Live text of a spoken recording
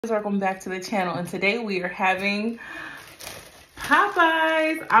Welcome back to the channel, and today we are having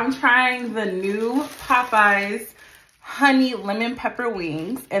Popeyes. I'm trying the new Popeyes honey lemon pepper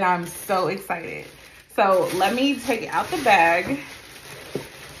wings, and I'm so excited. So let me take it out the bag, and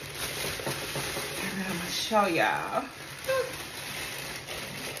then I'm gonna show y'all.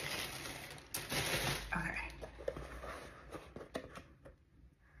 Okay.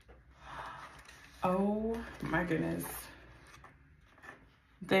 Oh my goodness.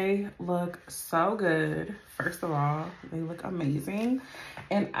 They look so good. First of all, they look amazing.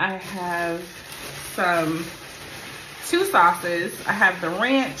 And I have two sauces. I have the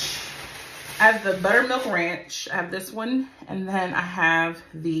ranch, I have the buttermilk ranch, I have this one, and then I have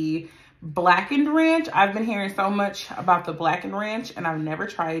the blackened ranch. I've been hearing so much about the blackened ranch and I've never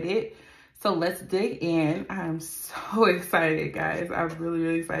tried it. So let's dig in. I'm so excited, guys. I'm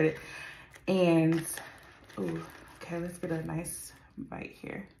really excited. And, ooh, okay, let's get a nice bite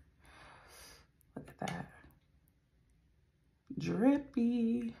here. Look at that.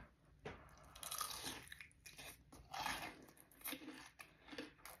 Drippy.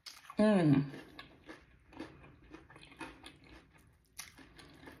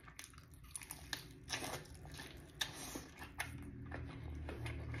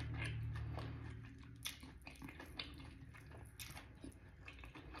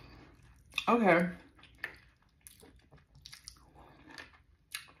 Okay.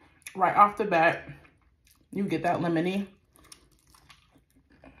 Right off the bat, you get that lemony.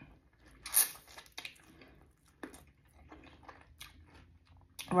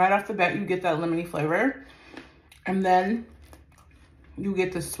 Right off the bat, you get that lemony flavor. And then you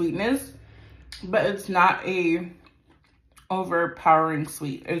get the sweetness, but it's not a overpowering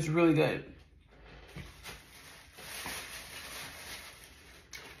sweet. It's really good.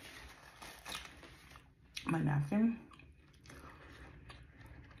 My napkin.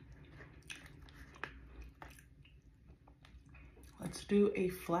 Let's do a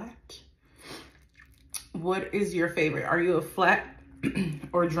flat. What is your favorite? Are you a flat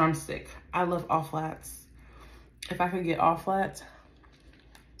or drumstick? I love all flats. If I could get all flats,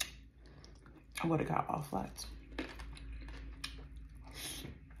 I would have got all flats.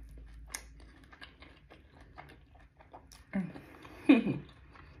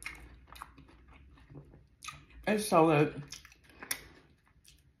 It's so good.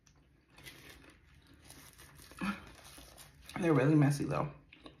 They're really messy though.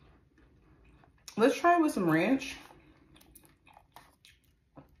 Let's try it with some ranch.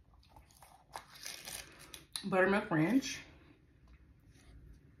 Buttermilk ranch.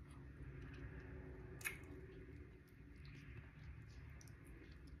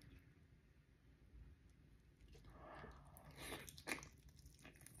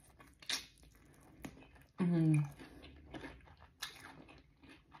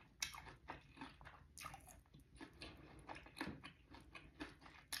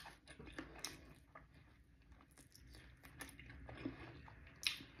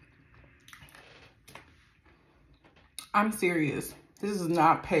 I'm serious. This is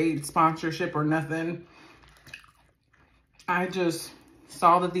not paid sponsorship or nothing. I just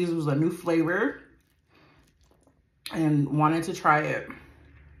saw that these was a new flavor and wanted to try it.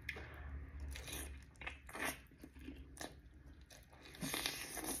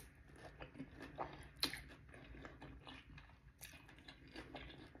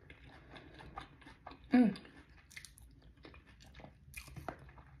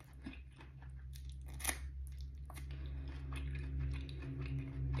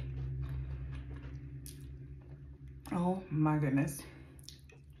 Oh my goodness.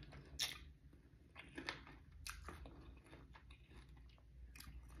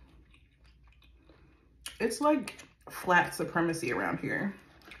 It's like flat supremacy around here.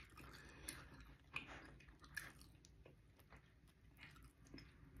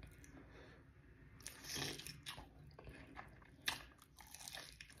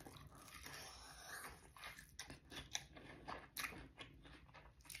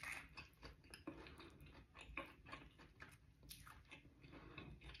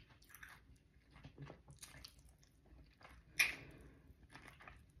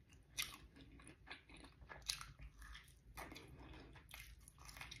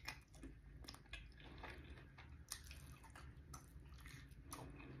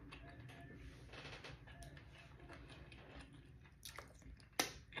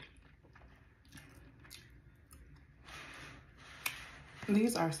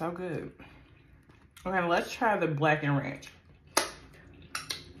 These are so good. Okay, let's try the blackened ranch.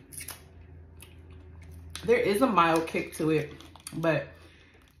 There is a mild kick to it, but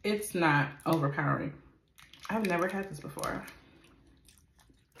it's not overpowering. I've never had this before.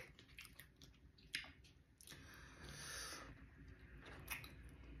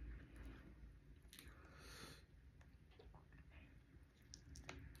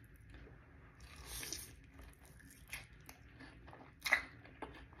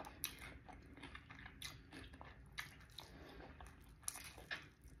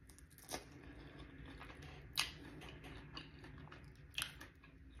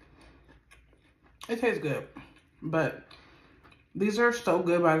 It tastes good, but these are so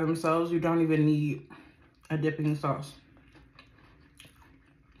good by themselves. You don't even need a dipping sauce.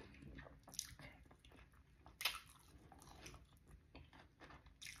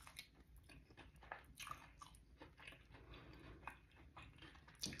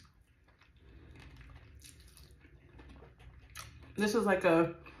 This is like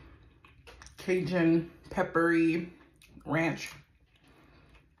a Cajun peppery ranch.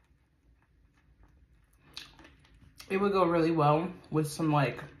 It would go really well with some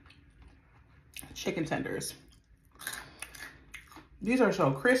like chicken tenders. These are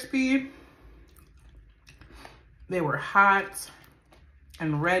so crispy. They were hot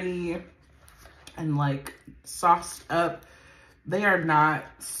and ready and like sauced up. They are not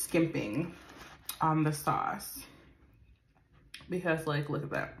skimping on the sauce. Because like, look at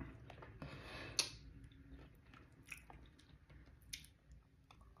that.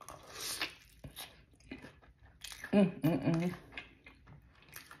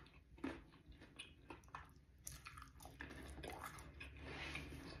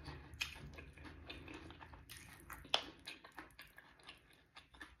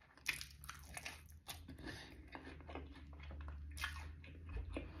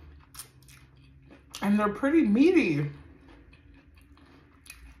 And they're pretty meaty.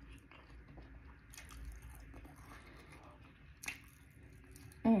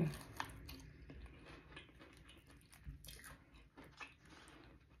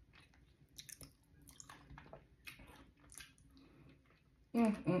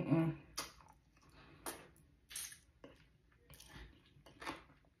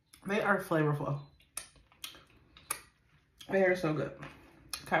 They are flavorful. They are so good.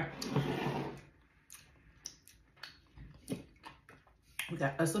 Okay. We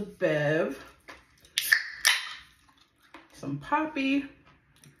got us a bev, some Popeye,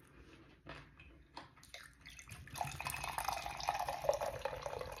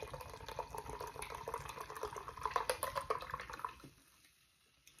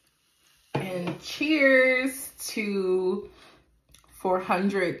 and cheers to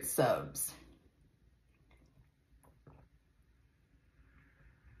 400 subs.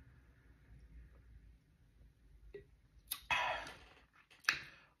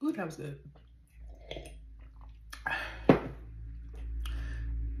 Ooh, that was good.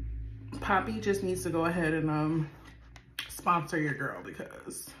 Popeye just needs to go ahead and sponsor your girl,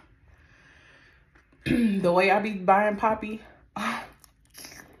 because the way I be buying Popeye,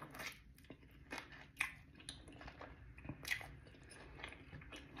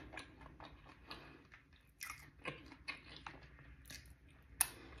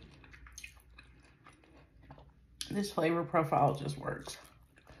 this flavor profile just works.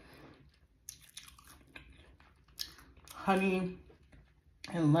 Honey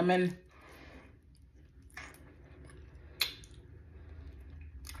and lemon.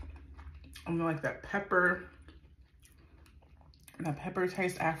 I'm gonna like that pepper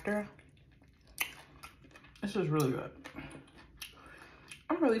taste after. This is really good.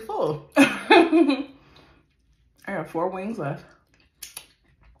 I'm really full. I got 4 wings left.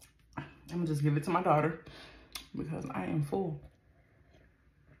 I'm gonna just give it to my daughter because I am full.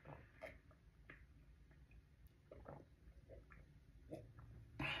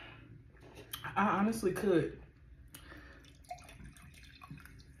 I honestly could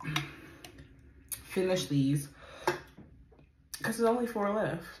finish these because there's only 4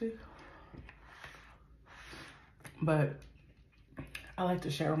 left. See? But I like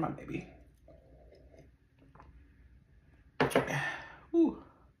to share with my baby. Ooh.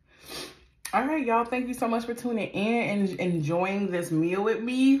 All right, y'all. Thank you so much for tuning in and enjoying this meal with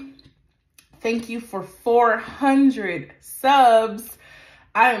me. Thank you for 400 subs.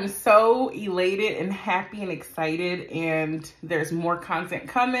 I am so elated and happy and excited, and there's more content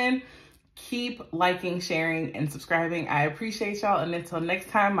coming. Keep liking, sharing, and subscribing. I appreciate y'all. And until next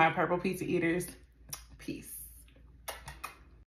time, my purple pizza eaters.